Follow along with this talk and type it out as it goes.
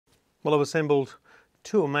Well, I've assembled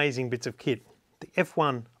two amazing bits of kit. The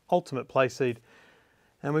F1 Ultimate Playseat,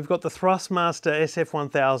 and we've got the Thrustmaster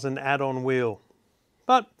SF1000 add-on wheel.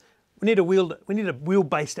 But we need a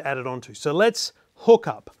wheelbase to add it onto. So let's hook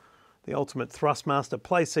up the Ultimate Thrustmaster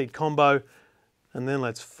Playseat combo, and then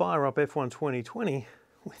let's fire up F1 2020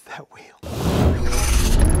 with that wheel.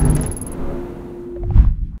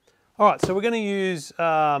 All right, so we're going to use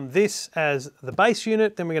this as the base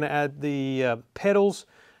unit, then we're going to add the pedals,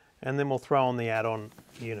 and then we'll throw on the add-on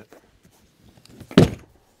unit.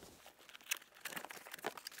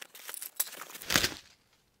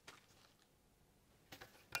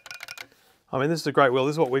 I mean, this is a great wheel.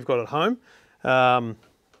 This is what we've got at home. But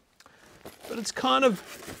it's kind of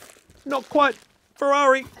not quite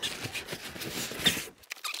Ferrari.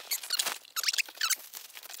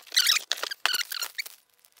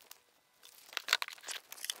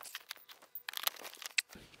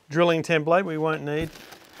 Drilling template we won't need,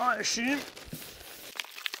 I assume.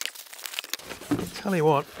 Tell you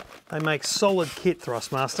what, they make solid kit,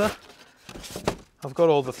 Thrustmaster. I've got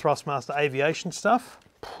all the Thrustmaster aviation stuff.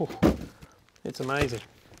 It's amazing.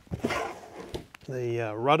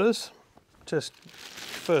 The rudders, just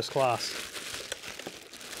first class.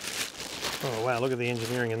 Oh wow, look at the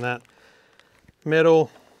engineering in that.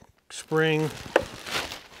 Metal, spring,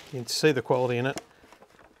 you can see the quality in it.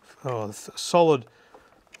 Oh, it's a solid,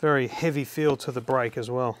 very heavy feel to the brake as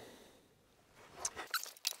well.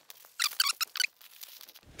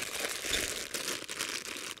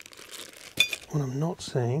 What I'm not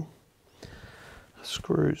seeing are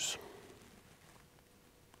screws.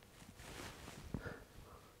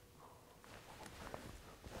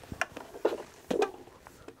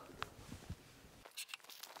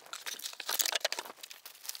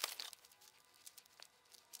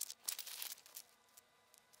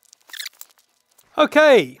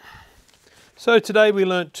 Okay, so today we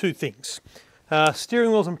learnt two things.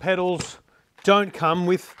 Steering wheels and pedals don't come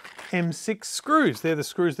with M6 screws. They're the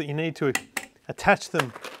screws that you need to attach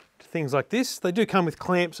them to things like this. They do come with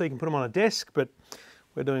clamps so you can put them on a desk, but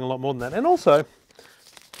we're doing a lot more than that. And also,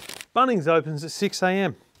 Bunnings opens at 6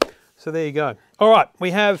 AM. So there you go. All right,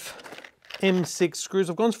 we have M6 screws.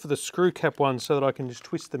 I've gone for the screw cap ones so that I can just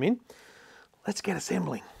twist them in. Let's get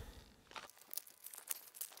assembling.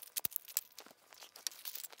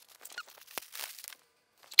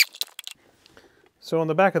 So on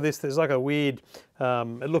the back of this, there's like a weird,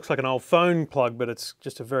 it looks like an old phone plug, but it's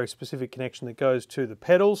just a very specific connection that goes to the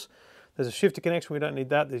pedals. There's a shifter connection, we don't need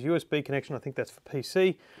that. There's USB connection, I think that's for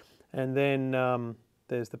PC. And then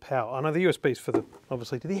there's the power. I know the USB is for the,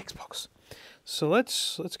 obviously, to the Xbox. So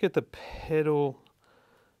let's get the pedal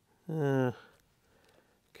connector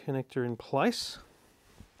in place.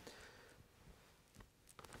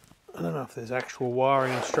 I don't know if there's actual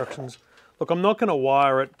wiring instructions. Look, I'm not going to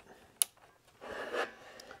wire it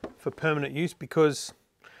for permanent use because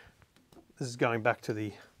this is going back to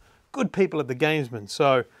the good people at the Gamesman.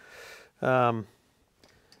 So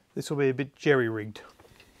this will be a bit jerry-rigged.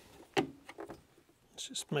 Let's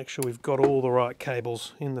just make sure we've got all the right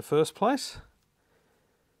cables in the first place.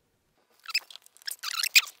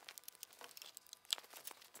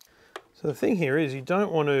 So the thing here is you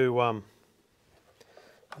don't want to, you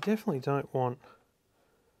definitely don't want,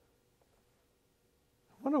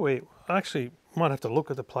 what are we, actually might have to look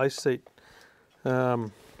at the Playseat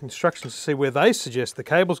instructions to see where they suggest the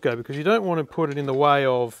cables go, because you don't want to put it in the way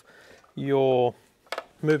of your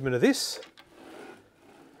movement of this.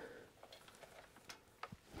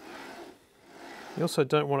 You also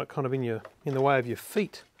don't want it kind of in the way of your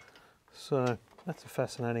feet. So that's a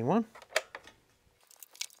fascinating one.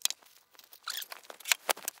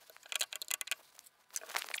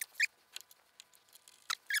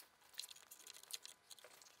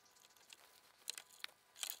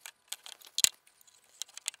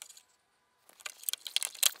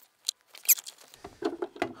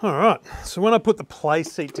 All right, so when I put the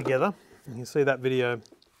Playseat together, you can see that video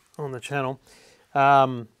on the channel,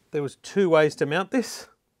 there was two ways to mount this.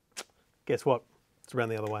 Guess what? It's around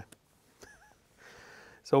the other way.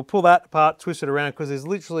 So we'll pull that apart, twist it around, because there's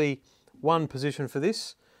literally one position for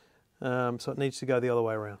this, so it needs to go the other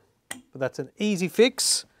way around. But that's an easy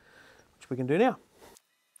fix, which we can do now.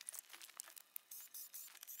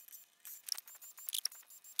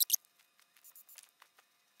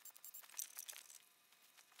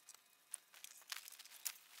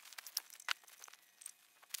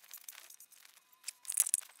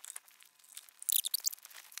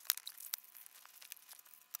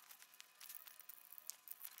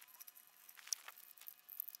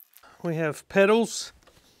 We have pedals,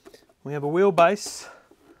 we have a wheelbase.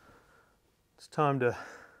 It's time to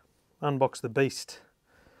unbox the beast.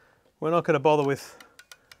 we're not going to bother with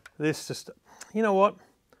this. Just, you know what?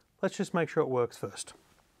 Let's just make sure it works first.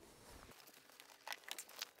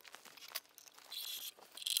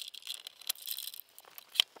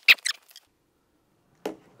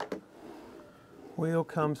 Wheel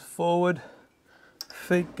comes forward,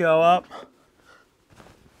 feet go up.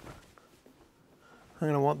 I'm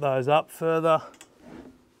going to want those up further.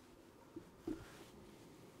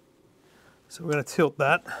 So we're going to tilt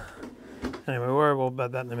that. Anyway, we'll worry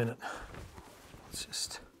about that in a minute. Let's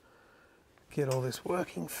just get all this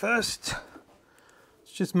working first.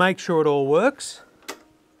 Let's just make sure it all works.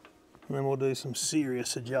 And then we'll do some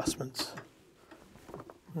serious adjustments.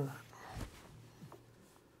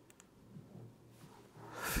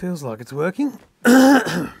 Feels like it's working.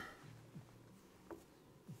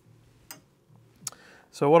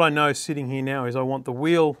 So what I know sitting here now is I want the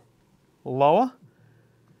wheel lower.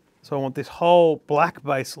 So I want this whole black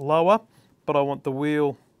base lower, but I want the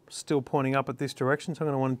wheel still pointing up at this direction. So I'm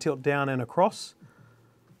going to want to tilt down and across.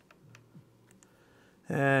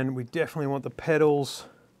 And we definitely want the pedals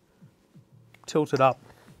tilted up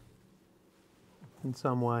in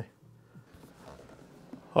some way.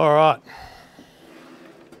 All right.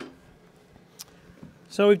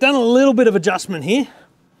 So we've done a little bit of adjustment here.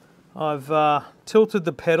 I've tilted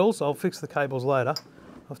the pedals. I'll fix the cables later.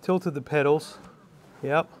 I've tilted the pedals.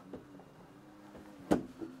 Yep.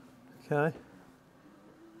 Okay.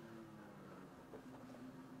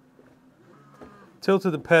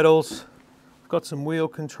 Tilted the pedals. I've got some wheel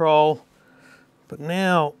control. But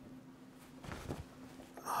now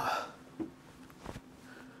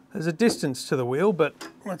there's a distance to the wheel, but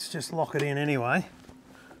let's just lock it in anyway.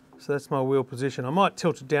 So that's my wheel position. I might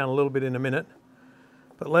tilt it down a little bit in a minute,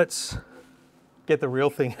 but let's get the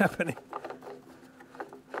real thing happening.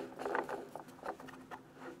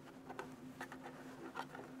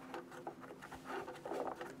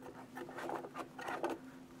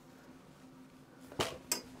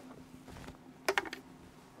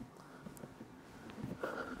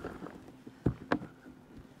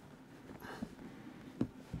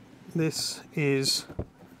 This is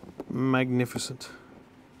magnificent.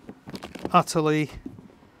 Utterly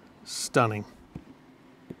stunning.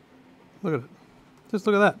 Look at it. Just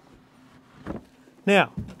look at that.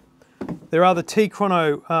 Now, there are the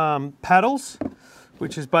T-Chrono paddles,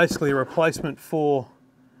 which is basically a replacement for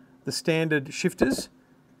the standard shifters.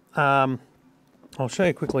 I'll show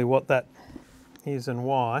you quickly what that is and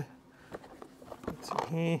why. It's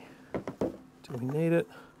in here. Do we need it?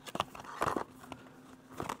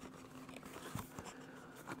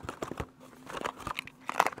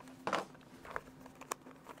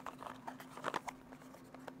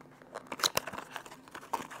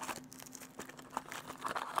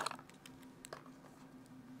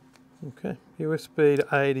 Okay, USB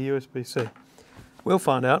to A to USB-C. We'll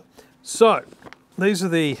find out. So, these are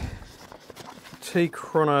the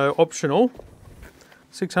T-Chrono optional,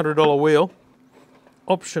 $600 wheel,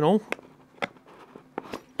 optional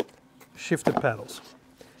shifted paddles.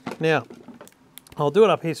 Now, I'll do it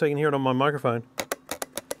up here so you can hear it on my microphone.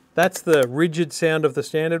 That's the rigid sound of the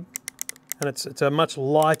standard, and it's a much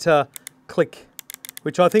lighter click,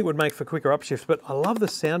 which I think would make for quicker upshifts, but I love the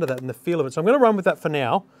sound of that and the feel of it. So I'm going to run with that for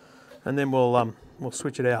now, and then we'll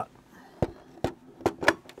switch it out.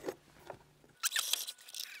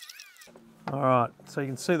 All right, so you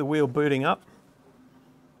can see the wheel booting up.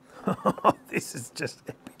 This is just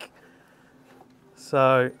epic.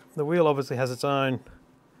 So the wheel obviously has its own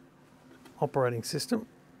operating system.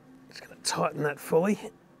 Just going to tighten that fully.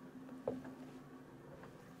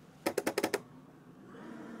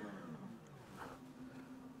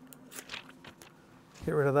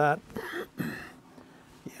 Get rid of that.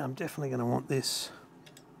 Yeah, I'm definitely going to want this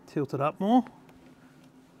tilted up more.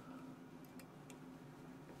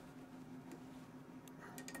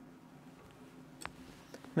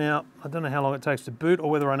 Now, I don't know how long it takes to boot or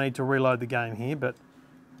whether I need to reload the game here, but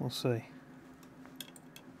we'll see.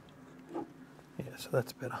 Yeah, so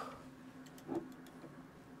that's better.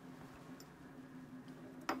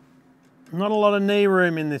 Not a lot of knee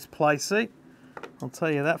room in this Playseat, I'll tell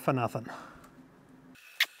you that for nothing.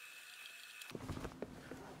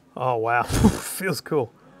 Oh wow, feels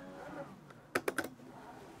cool.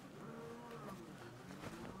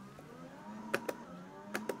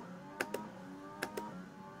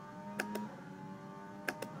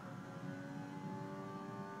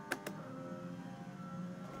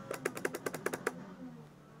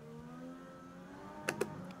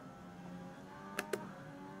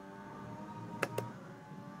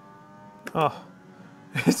 Oh,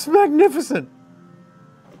 it's magnificent.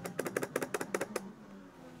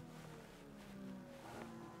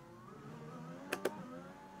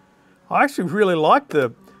 I actually really like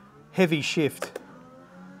the heavy shift.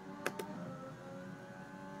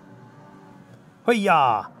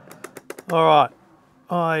 Hoo-yah! All right,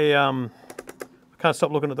 I can't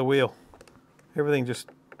stop looking at the wheel. Everything just,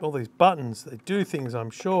 all these buttons, they do things, I'm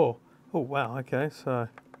sure. Oh wow, okay, so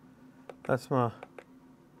that's my,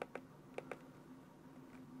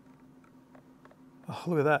 oh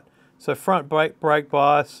look at that. So front brake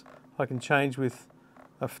bias, I can change with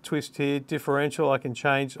a twist here. Differential, I can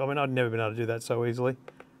change. I mean, I'd never been able to do that so easily.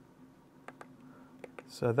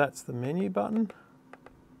 So that's the menu button.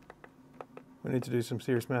 We need to do some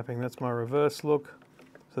serious mapping. That's my reverse look.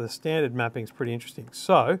 So the standard mapping is pretty interesting.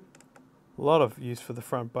 So a lot of use for the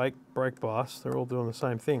front brake bias. They're all doing the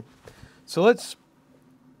same thing. So let's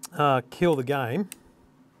kill the game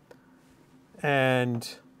and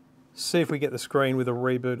see if we get the screen with a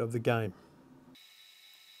reboot of the game.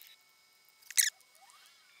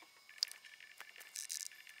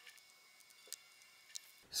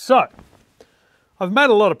 So, I've made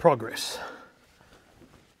a lot of progress.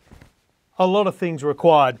 A lot of things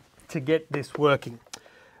required to get this working.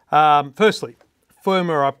 Firstly,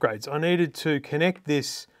 firmware upgrades. I needed to connect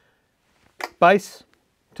this base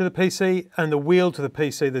to the PC and the wheel to the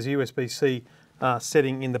PC. There's a USB-C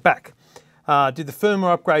setting in the back. Did the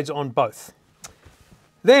firmware upgrades on both.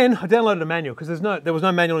 Then I downloaded a manual because there was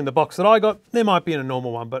no manual in the box that I got. There might be in a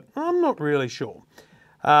normal one, but I'm not really sure.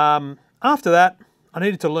 After that, I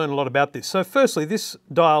needed to learn a lot about this. So firstly, this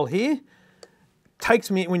dial here takes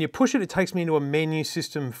me, when you push it, it takes me into a menu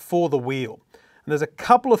system for the wheel. And there's a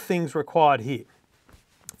couple of things required here.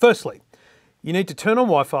 Firstly, you need to turn on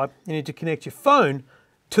Wi-Fi. You need to connect your phone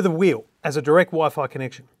to the wheel as a direct Wi-Fi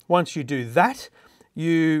connection. Once you do that,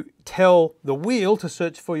 you tell the wheel to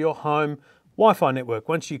search for your home Wi-Fi network.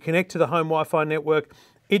 Once you connect to the home Wi-Fi network,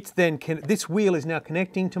 this wheel is now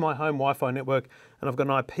connecting to my home Wi-Fi network, and I've got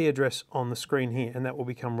an IP address on the screen here, and that will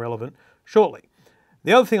become relevant shortly.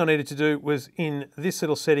 The other thing I needed to do was in this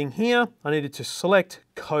little setting here, I needed to select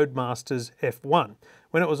Codemasters F1.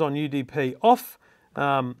 When it was on UDP off,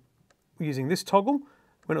 using this toggle,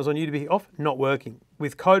 when it was on UDP off, not working.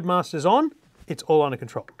 With Codemasters on, it's all under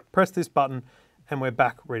control. Press this button and we're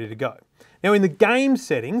back ready to go. Now in the game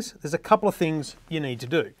settings, there's a couple of things you need to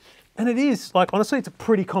do. And it is, like, honestly, it's a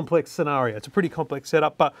pretty complex scenario. It's a pretty complex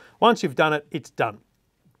setup, but once you've done it, it's done.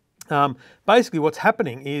 Basically what's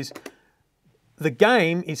happening is the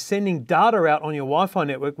game is sending data out on your Wi-Fi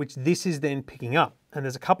network, which this is then picking up. And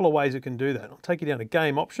there's a couple of ways it can do that. I'll take you down to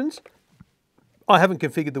game options. I haven't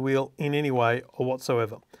configured the wheel in any way or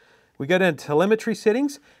whatsoever. We go down to telemetry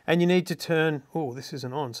settings and you need to turn, oh, this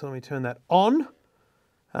isn't on, so let me turn that on.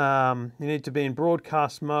 You need to be in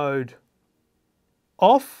broadcast mode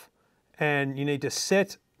off, and you need to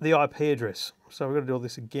set the IP address. So we've got to do all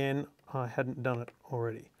this again. I hadn't done it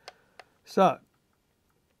already. So,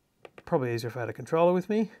 probably easier if I had a controller with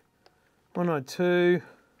me. 192.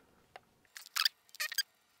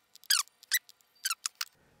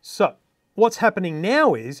 So, what's happening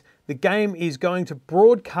now is the game is going to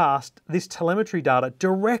broadcast this telemetry data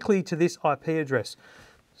directly to this IP address.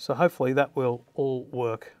 So hopefully that will all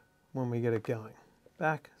work when we get it going.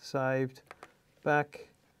 Back, saved, back,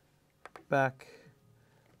 back,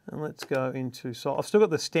 and let's go into, so I've still got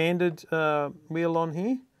the standard wheel on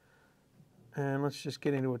here, and let's just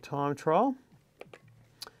get into a time trial.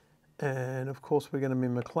 And of course we're going to be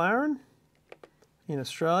McLaren in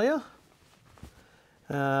Australia.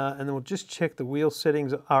 And then we'll just check the wheel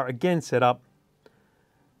settings are again set up,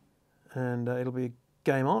 and it'll be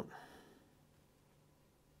game on.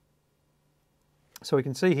 So we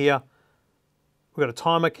can see here, we've got a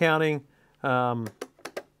timer counting.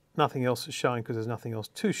 Nothing else is showing because there's nothing else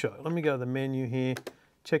to show. Let me go to the menu here,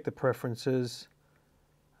 check the preferences,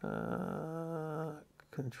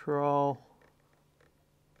 control.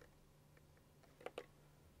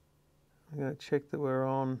 I'm going to check that we're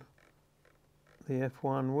on the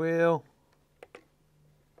F1 wheel.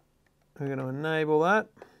 We're going to enable that.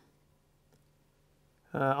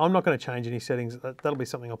 I'm not going to change any settings. That'll be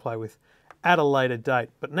something I'll play with at a later date.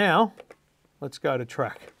 But now, let's go to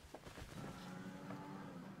track.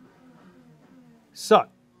 So,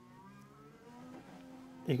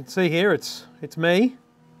 you can see here it's me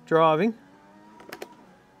driving,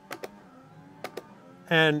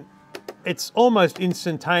 and it's almost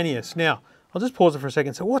instantaneous. Now, I'll just pause it for a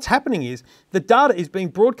second. So what's happening is the data is being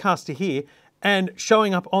broadcast to here and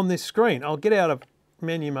showing up on this screen. I'll get out of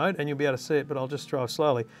menu mode and you'll be able to see it, but I'll just drive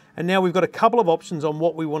slowly. And now we've got a couple of options on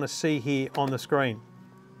what we want to see here on the screen.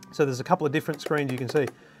 So there's a couple of different screens you can see.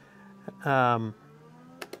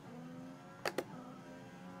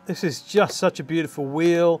 This is just such a beautiful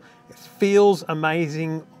wheel. It feels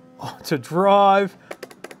amazing to drive.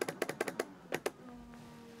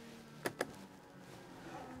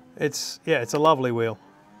 It's a lovely wheel.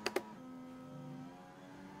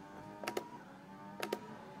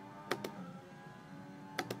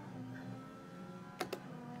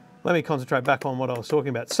 Let me concentrate back on what I was talking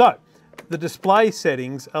about. So, the display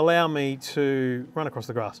settings allow me to run across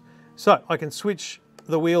the grass. So, I can switch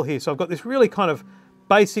the wheel here. So, I've got this really kind of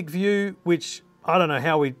basic view, which I don't know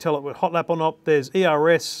how we tell it with hot lap or not. There's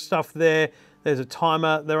ERS stuff there. There's a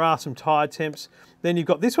timer. There are some tire temps. Then you've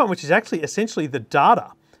got this one, which is actually essentially the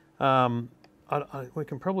data. We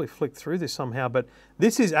can probably flick through this somehow, but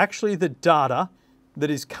this is actually the data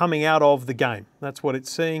that is coming out of the game. That's what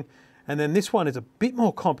it's seeing. And then this one is a bit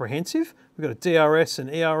more comprehensive. We've got a DRS and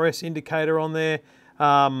ERS indicator on there.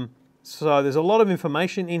 So there's a lot of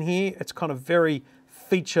information in here. It's kind of very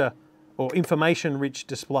feature or information-rich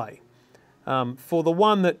display. For the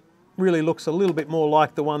one that really looks a little bit more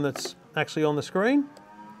like the one that's actually on the screen,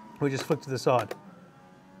 we just flick to the side.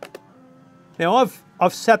 Now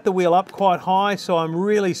I've sat the wheel up quite high, so I'm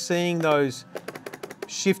really seeing those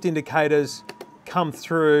shift indicators come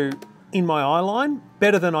through in my eye line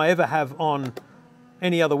better than I ever have on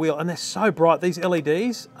any other wheel. And they're so bright. These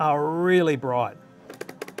LEDs are really bright.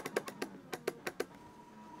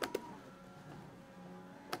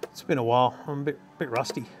 It's been a while. I'm a bit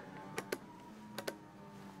rusty.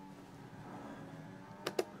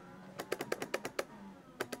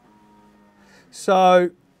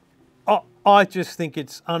 So I just think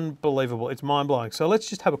it's unbelievable. It's mind-blowing. So let's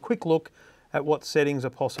just have a quick look at what settings are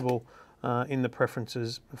possible in the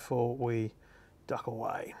preferences before we duck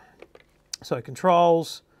away. So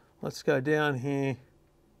controls, let's go down here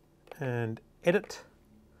and edit.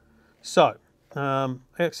 So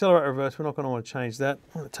accelerate reverse, we're not going to want to change that.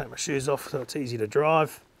 I'm going to take my shoes off so it's easy to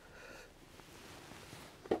drive.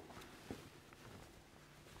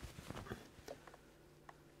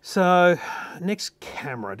 So next,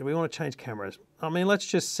 camera. Do we want to change cameras? I mean, let's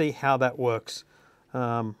just see how that works.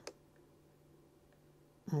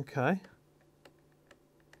 Okay.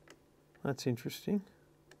 That's interesting.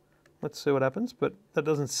 Let's see what happens, but that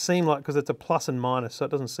doesn't seem like, because it's a plus and minus, so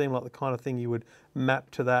it doesn't seem like the kind of thing you would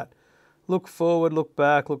map to that. Look forward, look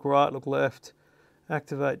back, look right, look left.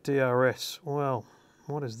 Activate DRS. Well,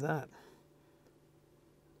 what is that?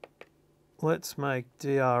 Let's make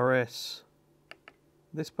DRS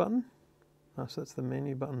this button. Oh, so that's the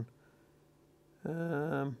menu button.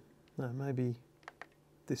 No, maybe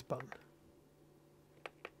this button.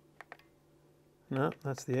 No,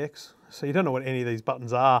 that's the X. So you don't know what any of these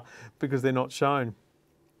buttons are because they're not shown.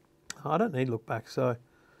 I don't need look back, so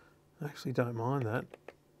I actually don't mind that.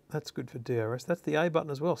 That's good for DRS. That's the A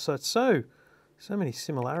button as well. So it's so many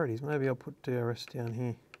similarities. Maybe I'll put DRS down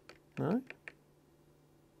here. No?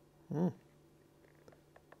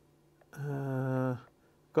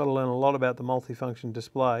 Got to learn a lot about the multifunction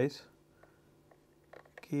displays.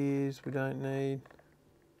 Gears we don't need.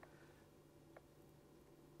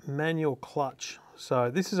 Manual clutch. So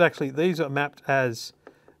this is actually, these are mapped as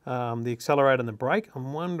the accelerator and the brake.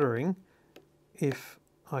 I'm wondering if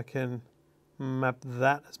I can map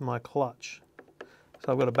that as my clutch.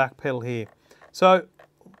 So I've got a back pedal here. So,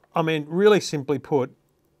 I mean, really simply put,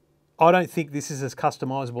 I don't think this is as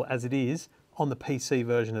customizable as it is on the PC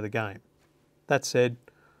version of the game. That said,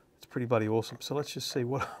 it's pretty bloody awesome. So let's just see,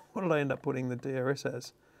 what did I end up putting the DRS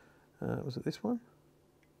as? Was it this one?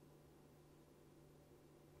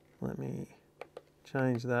 Let me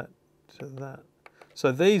change that to that.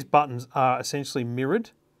 So these buttons are essentially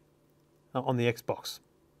mirrored on the Xbox.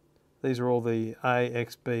 These are all the A,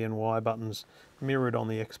 X, B and Y buttons mirrored on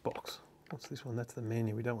the Xbox. What's this one? That's the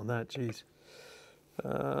menu. We don't want that. Jeez.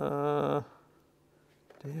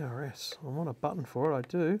 DRS. I want a button for it. I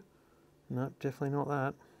do. Nope, definitely not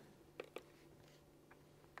that.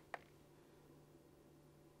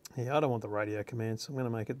 Yeah, I don't want the radio commands, so I'm going to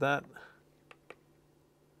make it that.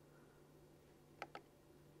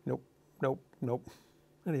 Nope, nope, nope.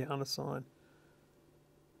 How do you unassign?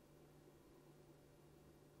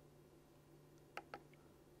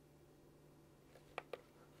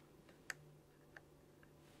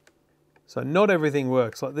 So not everything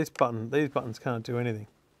works. Like this button, these buttons can't do anything.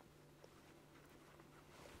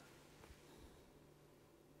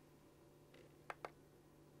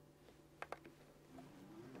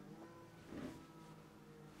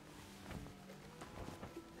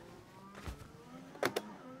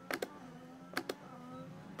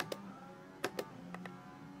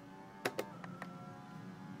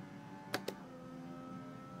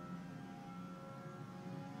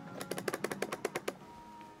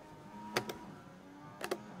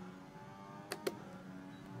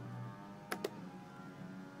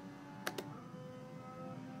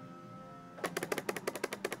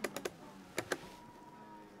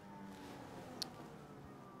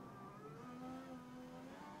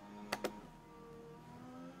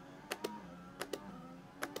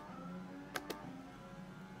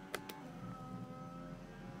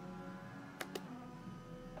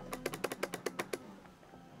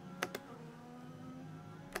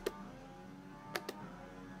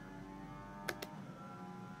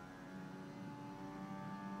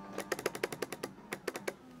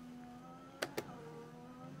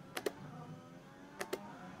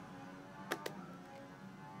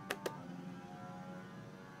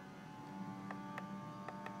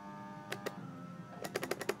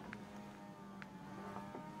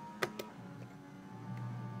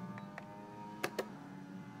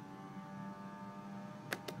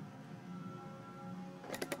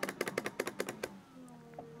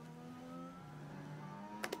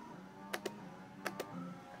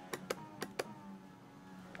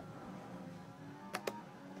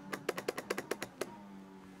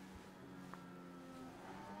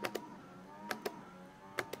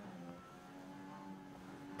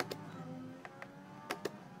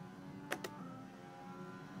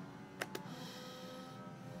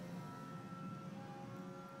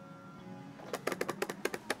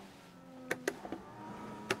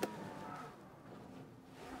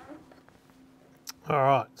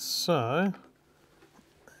 So,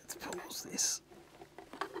 let's pause this.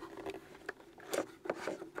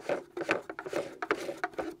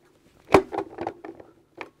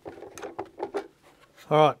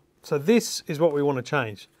 All right, so this is what we want to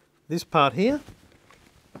change. This part here,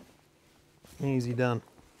 easy done.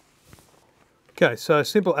 Okay, so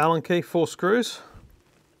simple Allen key, 4 screws.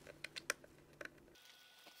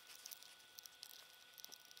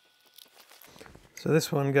 So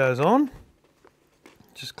this one goes on,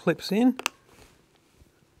 just clips in,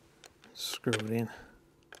 screw it in.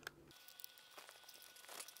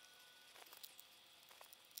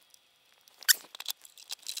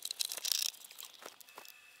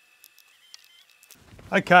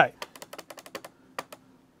 Okay.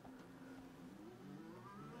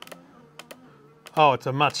 Oh, it's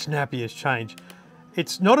a much snappier change.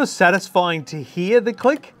 It's not as satisfying to hear the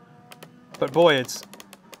click, but boy, it's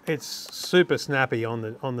super snappy on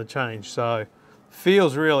the change. So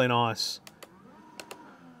feels really nice.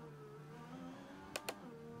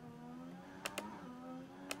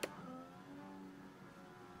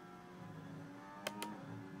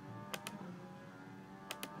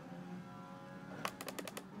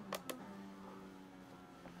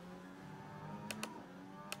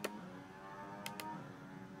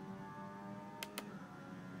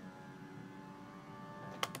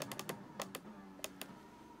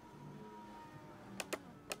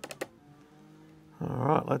 All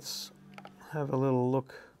right, let's have a little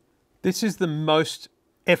look. This is the most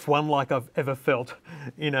F1 like I've ever felt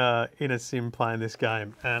in a sim playing this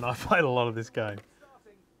game, and I played a lot of this game.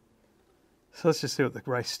 So let's just see what the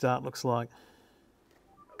race start looks like.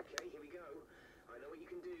 Okay, here we go. I know what you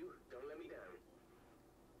can do. Don't let me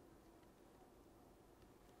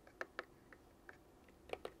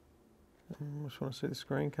down. Just want to see the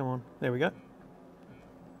screen. Come on, there we go.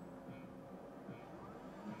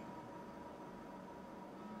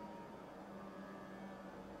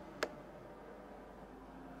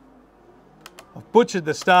 I've butchered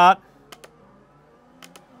the start.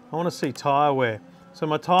 I want to see tyre wear. So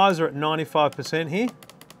my tyres are at 95% here.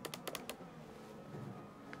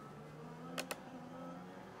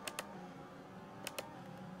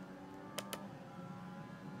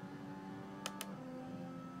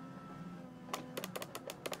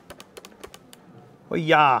 Oh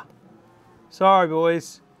yeah. Sorry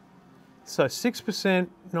boys. So 6%,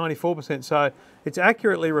 94%. So it's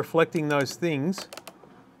accurately reflecting those things.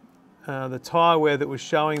 The tyre wear that was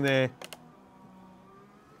showing there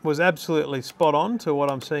was absolutely spot on to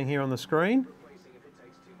what I'm seeing here on the screen.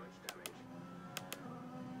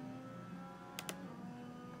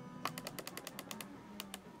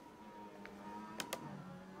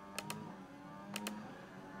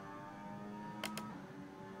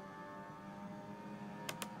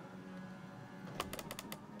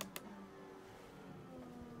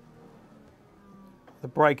 The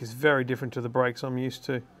brake is very different to the brakes I'm used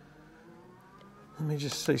to. Let me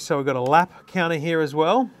just see, so we've got a lap counter here as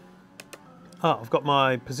well. Oh, I've got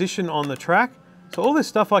my position on the track. So all this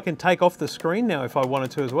stuff I can take off the screen now if I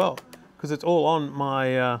wanted to as well, because it's all on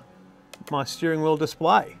my, my steering wheel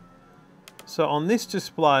display. So on this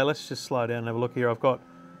display, let's just slow down and have a look here. I've got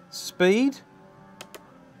speed,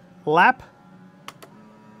 lap,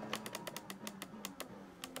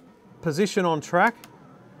 position on track,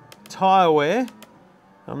 tyre wear.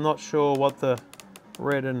 I'm not sure what the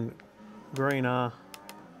red and green are.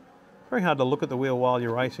 Very hard to look at the wheel while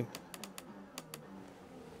you're racing.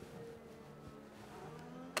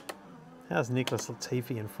 How's Nicholas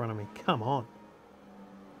Latifi in front of me? Come on.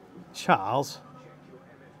 Charles.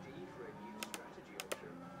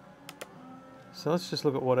 So let's just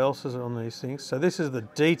look at what else is on these things. So this is the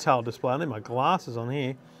detailed display. I need my glasses on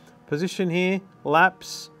here. Position here,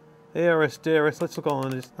 laps, ERS, DRS. Let's look on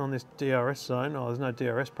this DRS zone. Oh, there's no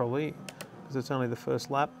DRS probably, because it's only the first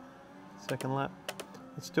lap, second lap.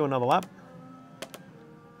 Let's do another lap.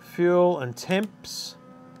 Fuel and temps.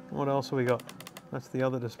 What else have we got? That's the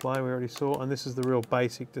other display we already saw, and this is the real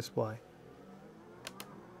basic display,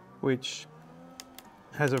 which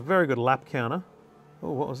has a very good lap counter.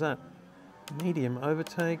 Oh, what was that? Medium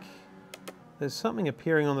overtake. There's something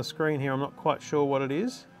appearing on the screen here. I'm not quite sure what it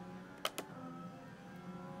is.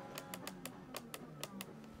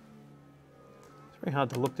 It's very hard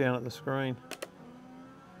to look down at the screen.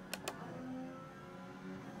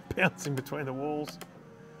 Bouncing between the walls.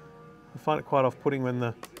 I find it quite off-putting when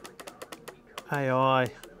the AI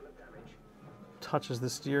touches the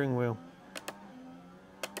steering wheel.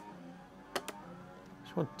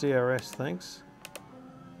 Just want DRS, thanks.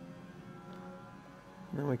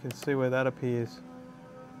 And then we can see where that appears.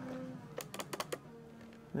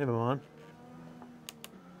 Never mind.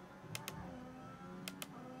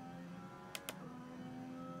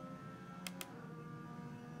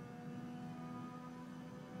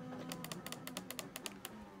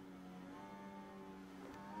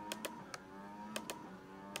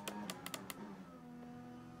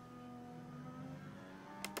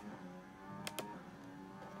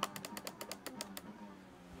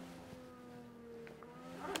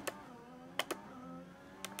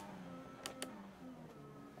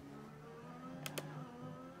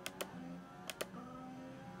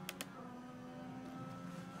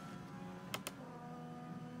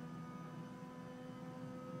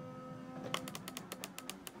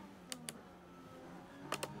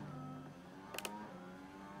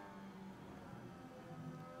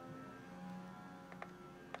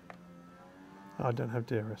 I don't have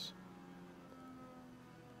DRS.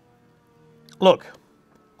 Look,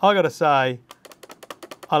 I gotta say,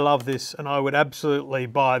 I love this and I would absolutely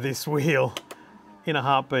buy this wheel in a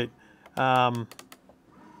heartbeat. I'm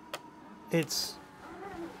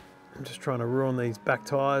just trying to ruin these back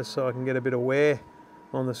tyres so I can get a bit of wear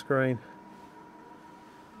on the screen.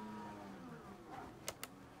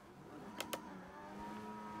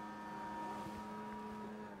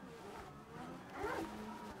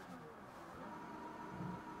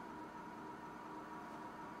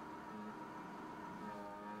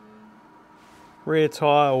 Rear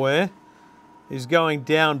tyre wear is going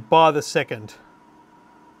down by the second.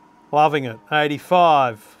 Loving it.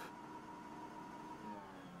 85.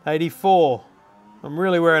 84. I'm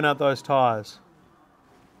really wearing out those tyres.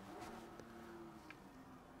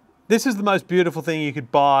 This is the most beautiful thing you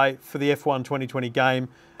could buy for the F1 2020 game.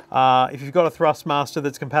 If you've got a Thrustmaster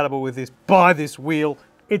that's compatible with this, buy this wheel.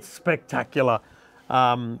 It's spectacular.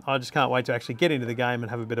 I just can't wait to actually get into the game and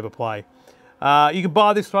have a bit of a play. You can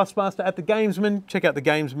buy this Thrustmaster at the Gamesman. Check out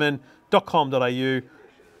thegamesman.com.au.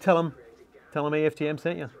 Tell them EFTM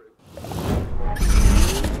sent you.